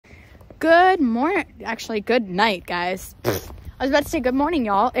Good morning, actually good night, guys. I was about to say good morning,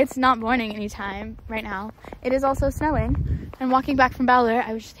 y'all. It's not morning anytime right now. It is also snowing. I'm walking back from Bowler.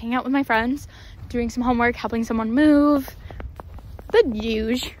 I was just hanging out with my friends, doing some homework, helping someone move, the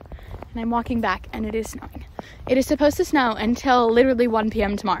usual. And I'm walking back and it is snowing. It is supposed to snow until literally 1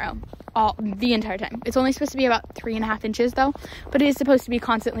 p.m. tomorrow. The entire time. It's only supposed to be about 3.5 inches though, but it is supposed to be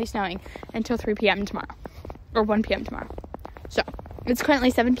constantly snowing until 3 p.m. tomorrow, or 1 p.m. tomorrow. So it's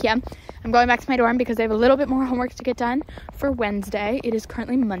currently 7 p.m. I'm going back to my dorm because I have a little bit more homework to get done for Wednesday. It is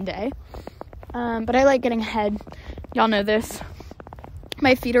currently Monday, but I like getting ahead. Y'all know this.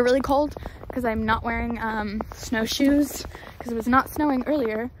 My feet are really cold because I'm not wearing snowshoes because it was not snowing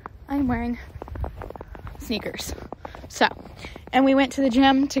earlier. I'm wearing sneakers. So, and we went to the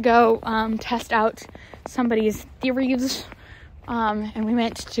gym to go test out somebody's theories, and we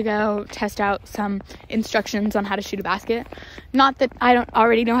went to go test out some instructions on how to shoot a basket. Not that I don't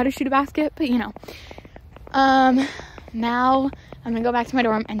already know how to shoot a basket, but you know. Now I'm gonna go back to my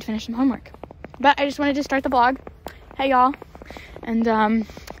dorm and finish some homework. But I just wanted to start the vlog. Hey y'all. And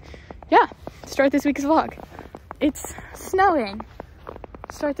yeah, start this week's vlog. It's snowing.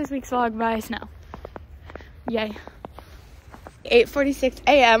 Start this week's vlog by snow. Yay. 8:46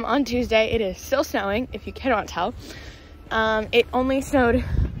 a.m. on Tuesday. It is still snowing, if you cannot tell. It only snowed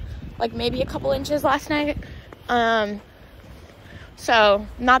like maybe a couple inches last night. So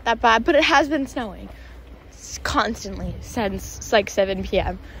not that bad, but it has been snowing constantly since like 7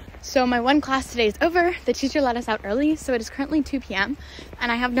 p.m. So my one class today is over. The teacher let us out early, so it is currently 2 p.m.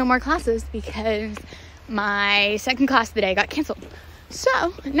 and I have no more classes because my second class of the day got canceled.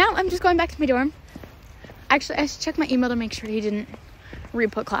 So now I'm just going back to my dorm. Actually, I should check my email to make sure he didn't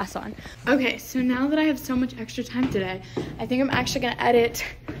re-put class on. Okay, so now that I have so much extra time today, I think I'm actually gonna edit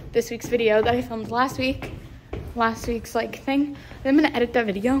this week's video that I filmed last week's like thing. Then I'm gonna edit that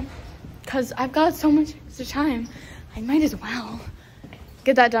video because I've got so much extra time. I might as well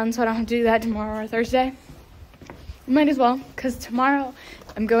get that done so I don't have to do that tomorrow or Thursday. Might as well, because tomorrow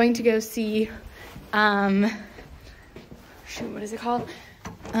I'm going to go see, shoot, what is it called?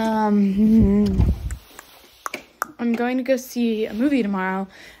 I'm going to go see a movie tomorrow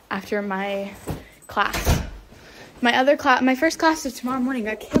after my class. My first class of tomorrow morning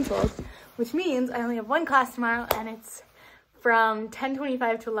got canceled, which means I only have one class tomorrow, and it's from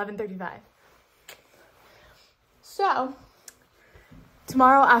 10:25 to 11:35. So,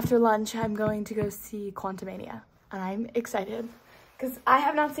 tomorrow after lunch, I'm going to go see Quantumania, and I'm excited because I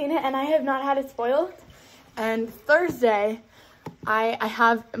have not seen it and I have not had it spoiled. And Thursday, I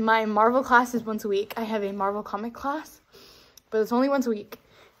have my Marvel classes once a week. I have a Marvel comic class, but it's only once a week.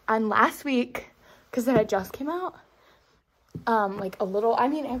 And last week, because it had just came out,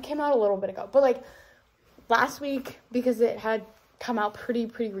 it came out a little bit ago, but like last week, because it had come out pretty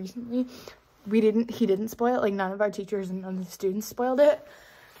recently, he didn't spoil it. Like none of our teachers and none of the students spoiled it.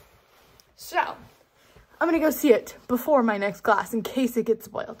 So I'm gonna go see it before my next class in case it gets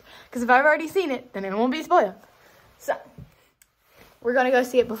spoiled. Because if I've already seen it, then it won't be spoiled. So we're gonna go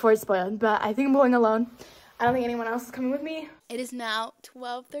see it before it's spoiled, but I think I'm going alone. I don't think anyone else is coming with me. It is now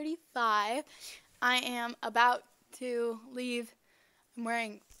 12:35. I am about to leave. I'm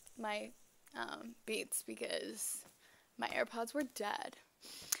wearing my Beats because my AirPods were dead.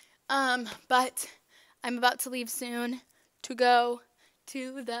 But I'm about to leave soon to go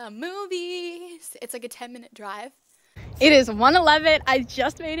to the movies. It's like a 10-minute drive. It is 1:11. I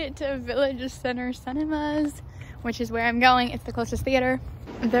just made it to Village Center Cinemas, which is where I'm going. It's the closest theater.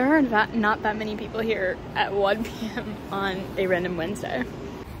 There are not that many people here at 1 p.m. on a random Wednesday.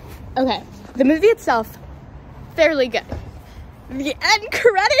 Okay, the movie itself, fairly good. The end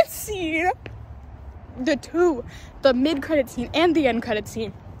credit scene, the mid-credit scene and the end credit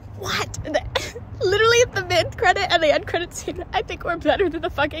scene. What? Literally the mid-credit and the end credit scene, I think were better than the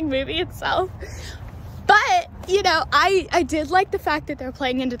fucking movie itself. But, you know, I did like the fact that they're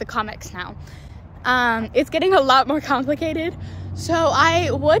playing into the comics now. It's getting a lot more complicated. So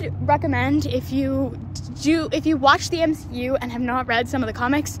I would recommend if you watch the MCU and have not read some of the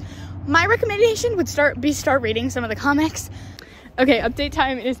comics, my recommendation would start reading some of the comics. Okay, update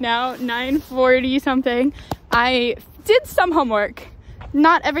time is now 9:40 something. I did some homework.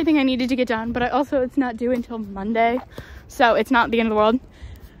 Not everything I needed to get done, but it's not due until Monday, so it's not the end of the world.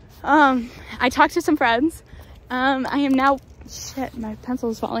 I talked to some friends. I am now, shit, my pencil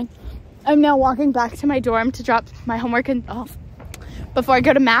is falling. I'm now walking back to my dorm to drop my homework before I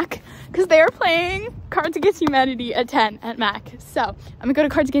go to Mac, because they are playing Cards Against Humanity at 10 at Mac. So I'm gonna go to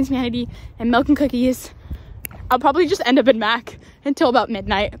Cards Against Humanity and milk and cookies. I'll probably just end up in Mac until about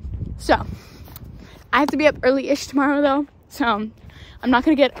midnight. So I have to be up early-ish tomorrow though. So I'm not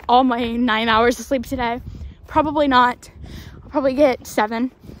gonna get all my 9 hours of sleep today. Probably not. I'll probably get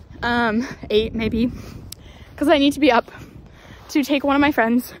 7, 8 maybe, because I need to be up to take one of my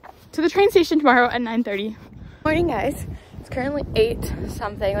friends to the train station tomorrow at 9:30. Morning, guys. It's currently 8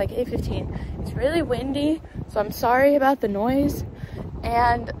 something, like 8:15. It's really windy, so I'm sorry about the noise.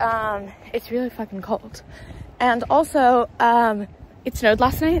 And it's really fucking cold. And also, it snowed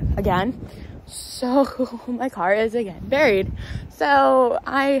last night again. So my car is again buried. So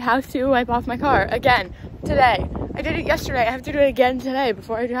I have to wipe off my car again today. I did it yesterday. I have to do it again today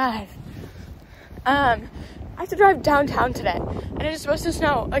before I drive. I have to drive downtown today, and it is supposed to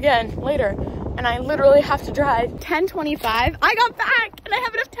snow again later. And I literally have to drive 10:25. I got back, and I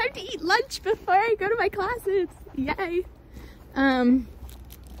have enough time to eat lunch before I go to my classes. Yay!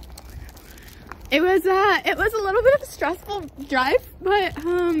 It was a little bit of a stressful drive, but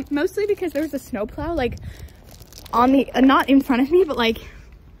mostly because there was a snowplow like on the not in front of me, but like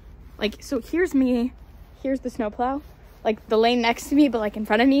so here's me, here's the snowplow, like the lane next to me, but like in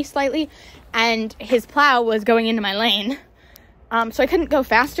front of me slightly, and his plow was going into my lane. So I couldn't go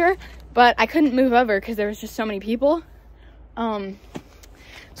faster, but I couldn't move over because there was just so many people. So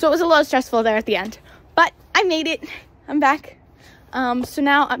it was a little stressful there at the end, but I made it. I'm back. So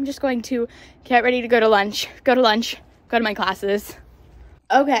now I'm just going to get ready to go to lunch, go to my classes.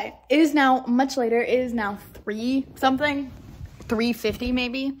 Okay, it is now much later. It is now 3 something, 3:50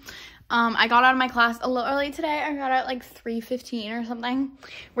 maybe. I got out of my class a little early today. I got out like 3:15 or something.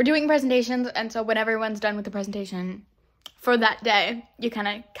 We're doing presentations, and so when everyone's done with the presentation for that day, you kind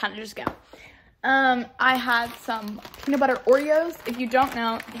of just go. I had some peanut butter Oreos. If you don't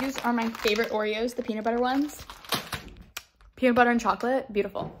know, these are my favorite Oreos, the peanut butter ones. Peanut butter and chocolate,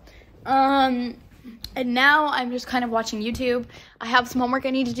 beautiful. And now I'm just kind of watching YouTube. I have some homework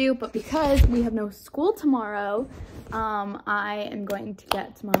I need to do, but because we have no school tomorrow, I am going to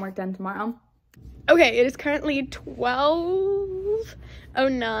get some homework done tomorrow. Okay, it is currently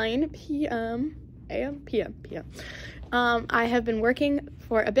 12:09 p.m. p.m. I have been working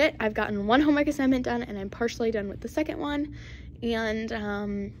for a bit. I've gotten 1 homework assignment done, and I'm partially done with the second one. And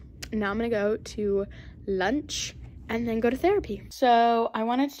now I'm gonna go to lunch and then go to therapy. So I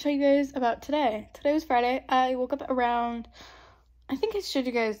wanted to tell you guys about today. Today was Friday. I woke up around, I think I showed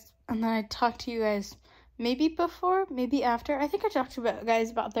you guys, and then I talked to you guys maybe before, maybe after. I think I talked to you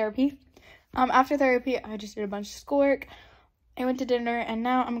guys about therapy. After therapy, I just did a bunch of schoolwork. I went to dinner, and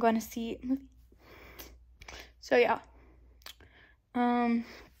now I'm going to see a movie. So yeah. I'm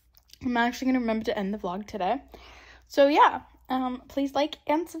actually going to remember to end the vlog today. So yeah. Please like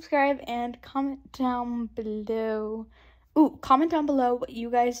and subscribe and comment down below. Comment down below what you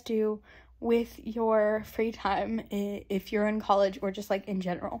guys do with your free time if you're in college or just like in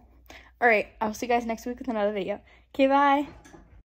general. All right, I'll see you guys next week with another video. Okay, bye.